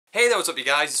Hey there, what's up you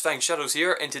guys, it's FangedShadows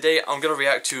here, and today I'm going to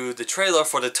react to the trailer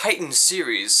for the Titan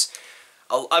series.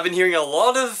 I've been hearing a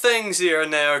lot of things here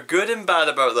and there, good and bad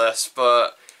about this,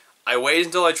 but I waited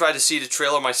until I tried to see the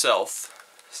trailer myself.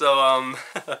 So,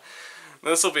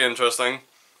 this will be interesting.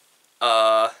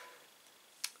 The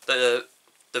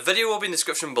video will be in the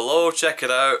description below, check it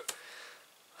out.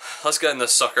 Let's get in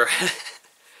this sucker.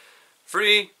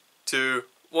 3, 2,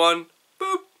 1,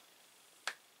 boop!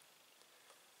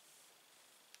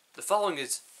 The following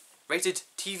is rated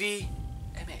TV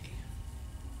MA.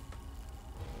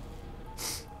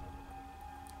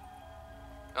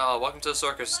 Oh, welcome to the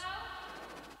circus.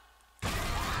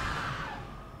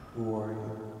 Who are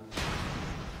you?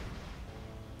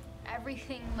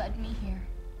 Everything led me here.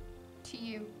 To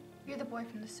you. You're the boy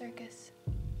from the circus.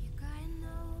 You got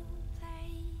no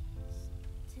place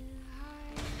to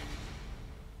hide.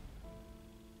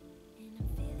 And I'm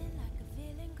feeling like a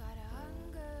villain, got a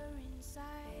hunger inside.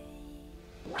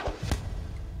 Nowhere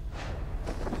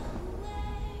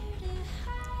to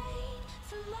hide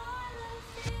from all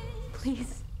of this.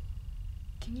 Please,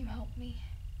 can you help me?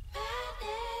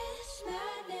 Madness,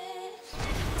 madness.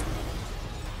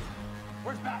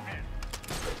 Where's Batman?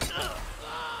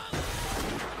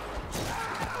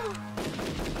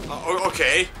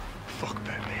 Okay. Fuck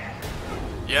Batman.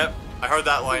 Yep, I heard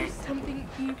that line. There's something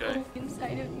evil Okay.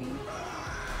 inside of me.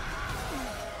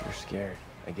 You're scared.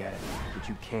 I get it. But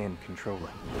you can control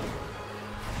it.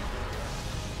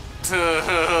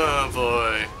 Oh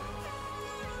boy.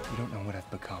 You don't know what I've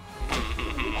become.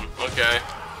 Okay.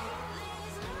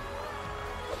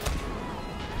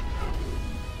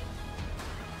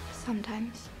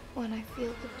 Sometimes, when I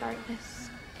feel the darkness,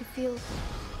 it feels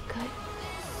good.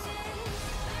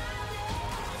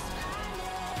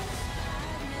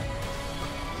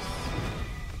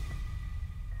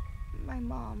 My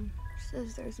mom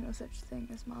says there's no such thing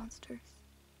as monsters.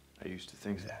 I used to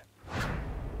think that.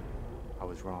 I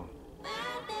was wrong.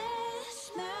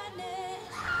 Madness,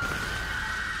 madness.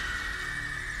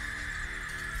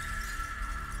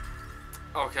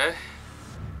 Okay.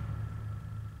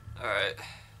 Alright.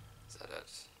 Is that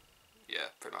it? Yeah,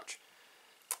 pretty much.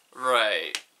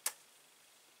 Right.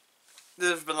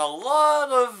 There's been a lot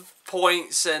of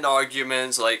points and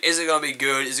arguments, like, is it gonna be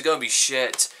good? Is it gonna be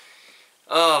shit?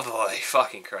 Oh boy,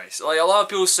 fucking Christ. Like, a lot of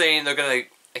people saying they're gonna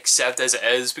accept it as it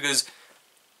is, because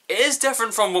it is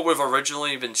different from what we've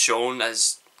originally been shown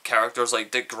as characters like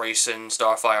Dick Grayson,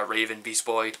 Starfire, Raven, Beast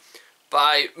Boy.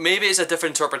 But maybe it's a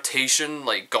different interpretation,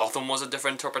 like Gotham was a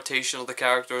different interpretation of the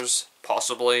characters,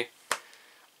 possibly.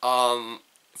 From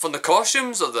the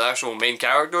costumes of the actual main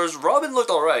characters, Robin looked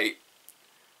alright.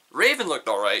 Raven looked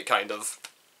alright, kind of.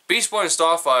 Beast Boy and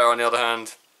Starfire, on the other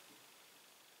hand,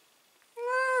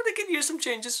 they could use some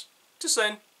changes. Just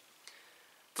saying.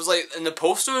 Because, like, in the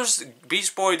posters,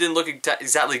 Beast Boy didn't look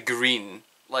exactly green.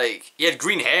 Like, he had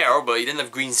green hair, but he didn't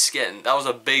have green skin. That was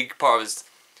a big part of his...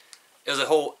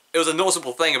 It was a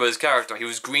noticeable thing about his character. He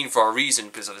was green for a reason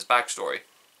because of his backstory.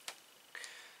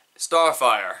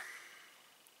 Starfire.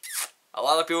 A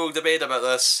lot of people debate about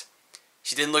this.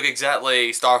 She didn't look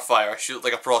exactly Starfire. She looked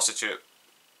like a prostitute.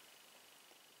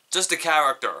 Just a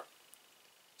character.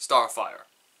 Starfire.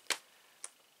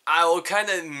 I will kind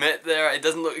of admit there, it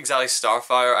doesn't look exactly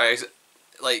Starfire.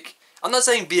 I'm not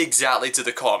saying be exactly to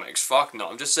the comics. Fuck no.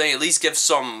 I'm just saying at least give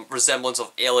some resemblance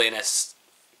of alienist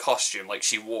costume like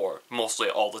she wore mostly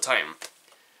all the time.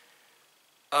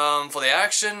 For the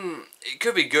action, it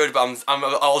could be good, but I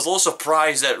was a little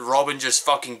surprised that Robin just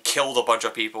fucking killed a bunch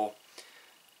of people.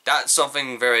 That's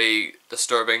something very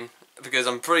disturbing, because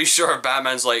I'm pretty sure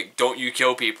Batman's like, don't you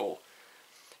kill people.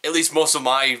 At least most of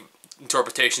my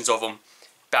interpretations of him.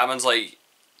 Batman's like,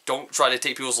 don't try to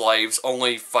take people's lives,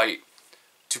 only fight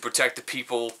to protect the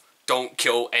people. Don't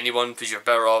kill anyone because you're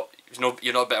better off.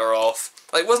 You're not better off.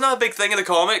 Like, wasn't that a big thing in the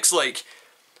comics? Like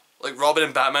Robin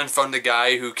and Batman found the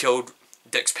guy who killed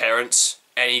Dick's parents,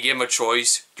 and he gave him a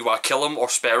choice: do you want to kill him or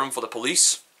spare him for the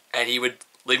police? And he would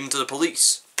leave him to the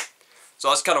police. So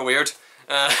that's kind of weird.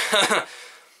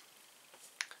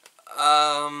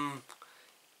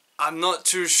 I'm not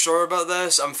too sure about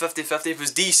this. I'm 50-50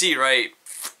 because DC, right?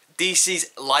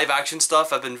 DC's live action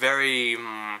stuff have been very...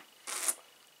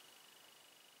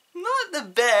 not the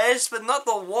best, but not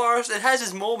the worst. It has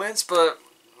its moments, but...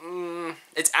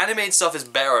 its animated stuff is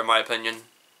better in my opinion.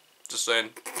 Just saying.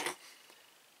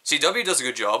 CW does a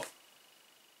good job.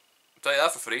 I'll tell you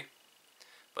that for free.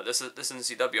 But this isn't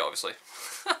CW, obviously.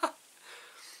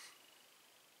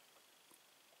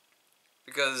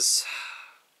 Because...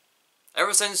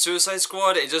 ever since Suicide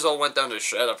Squad, it just all went down to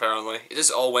shit, apparently. It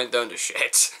just all went down to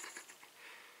shit.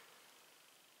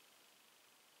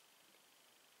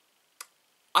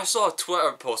 I saw a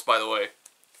Twitter post, by the way.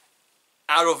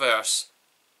 Arrowverse.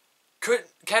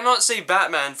 Cannot say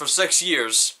Batman for 6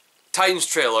 years. Titans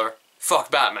trailer.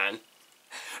 Fuck Batman.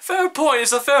 Fair point,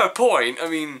 it's a fair point. I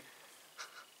mean...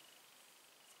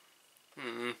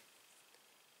 I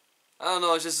don't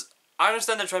know, it's just... I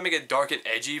understand they're trying to make it dark and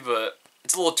edgy, but...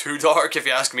 It's a little too dark if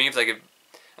you ask me. If I don't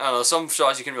know, some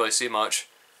shots you can't really see much.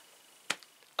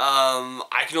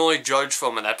 I can only judge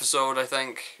from an episode, I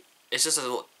think. It's just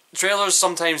trailers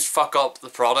sometimes fuck up the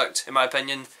product, in my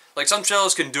opinion. Like, some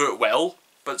trailers can do it well,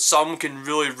 but some can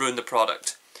really ruin the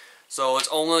product. So it's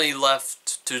only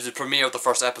left to the premiere of the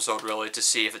first episode, really, to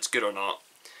see if it's good or not.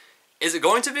 Is it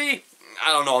going to be?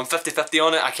 I don't know, I'm 50-50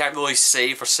 on it. I can't really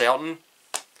say for certain.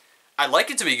 I'd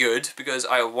like it to be good, because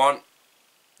I want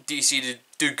DC to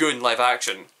do good in live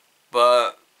action.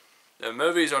 But the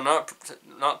movies are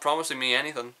not promising me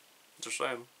anything. Just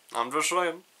saying. I'm just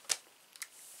saying.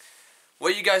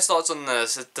 What are you guys' thoughts on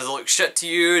this? Does it look shit to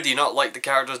you? Do you not like the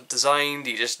character design?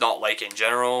 Do you just not like it in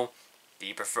general? Do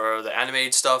you prefer the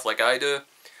animated stuff like I do?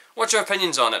 What's your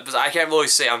opinions on it? Because I can't really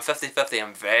say. I'm 50-50.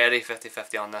 I'm very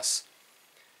 50-50 on this.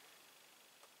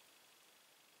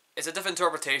 It's a different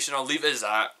interpretation. I'll leave it as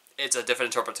that. It's a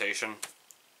different interpretation.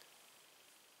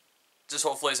 Just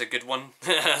hopefully it's a good one.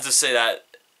 Just say that.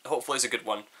 Hopefully it's a good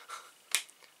one.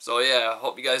 So yeah,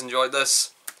 hope you guys enjoyed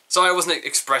this. Sorry I wasn't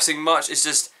expressing much. It's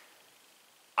just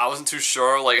I wasn't too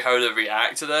sure like how to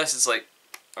react to this. It's like,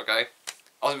 okay,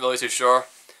 I wasn't really too sure.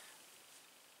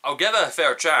 I'll give it a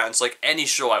fair chance, like any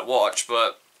show I watch,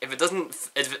 but if it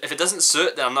doesn't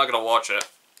suit, then I'm not gonna watch it.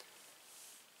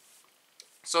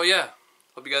 So yeah,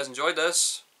 hope you guys enjoyed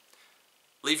this.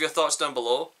 Leave your thoughts down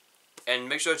below, and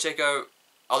make sure to check out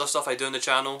other stuff I do on the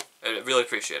channel. I really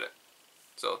appreciate it.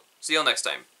 So see you all next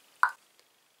time.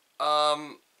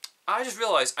 I just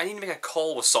realized I need to make a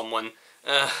call with someone.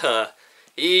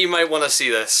 He might want to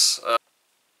see this.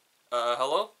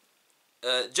 Hello?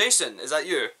 Jason, is that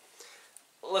you?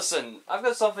 Listen, I've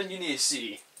got something you need to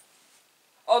see.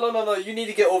 Oh, no, you need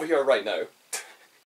to get over here right now.